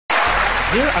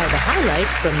Here are the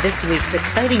highlights from this week's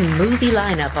exciting movie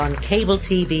lineup on cable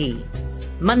TV.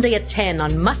 Monday at 10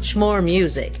 on Much More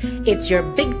Music, it's your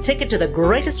big ticket to the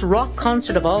greatest rock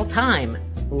concert of all time,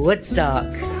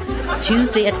 Woodstock.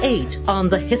 Tuesday at 8 on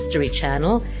the History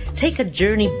Channel, take a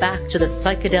journey back to the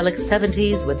psychedelic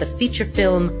 70s with the feature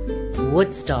film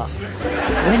Woodstock.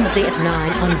 Wednesday at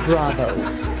 9 on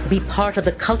Bravo, be part of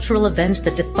the cultural event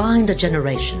that defined a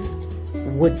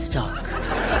generation, Woodstock.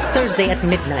 Thursday at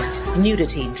midnight,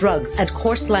 nudity, drugs, and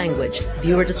coarse language.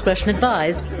 Viewer discretion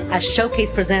advised as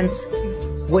Showcase presents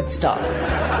Woodstock.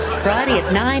 Friday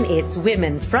at 9, it's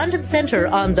Women front and center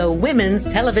on the Women's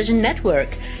Television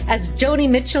Network as Joni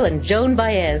Mitchell and Joan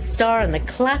Baez star in the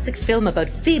classic film about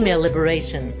female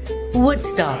liberation,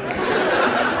 Woodstock.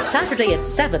 Saturday at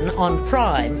 7 on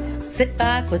Prime, sit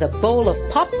back with a bowl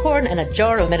of popcorn and a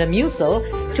jar of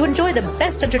Metamucil to enjoy the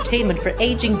best entertainment for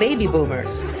aging baby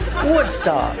boomers,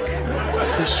 Woodstock.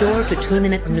 Be sure to tune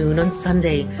in at noon on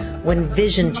Sunday when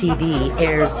Vision TV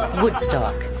airs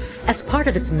Woodstock as part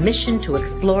of its mission to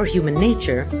explore human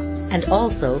nature and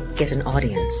also get an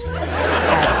audience.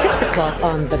 At 6 o'clock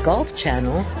on the Golf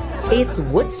Channel, it's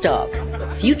Woodstock,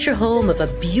 future home of a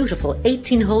beautiful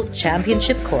 18-hole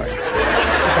championship course.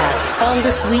 That's all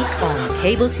this week on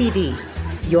cable TV,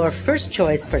 your first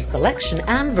choice for selection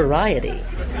and variety.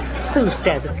 Who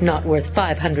says it's not worth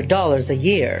 $500 a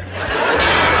year?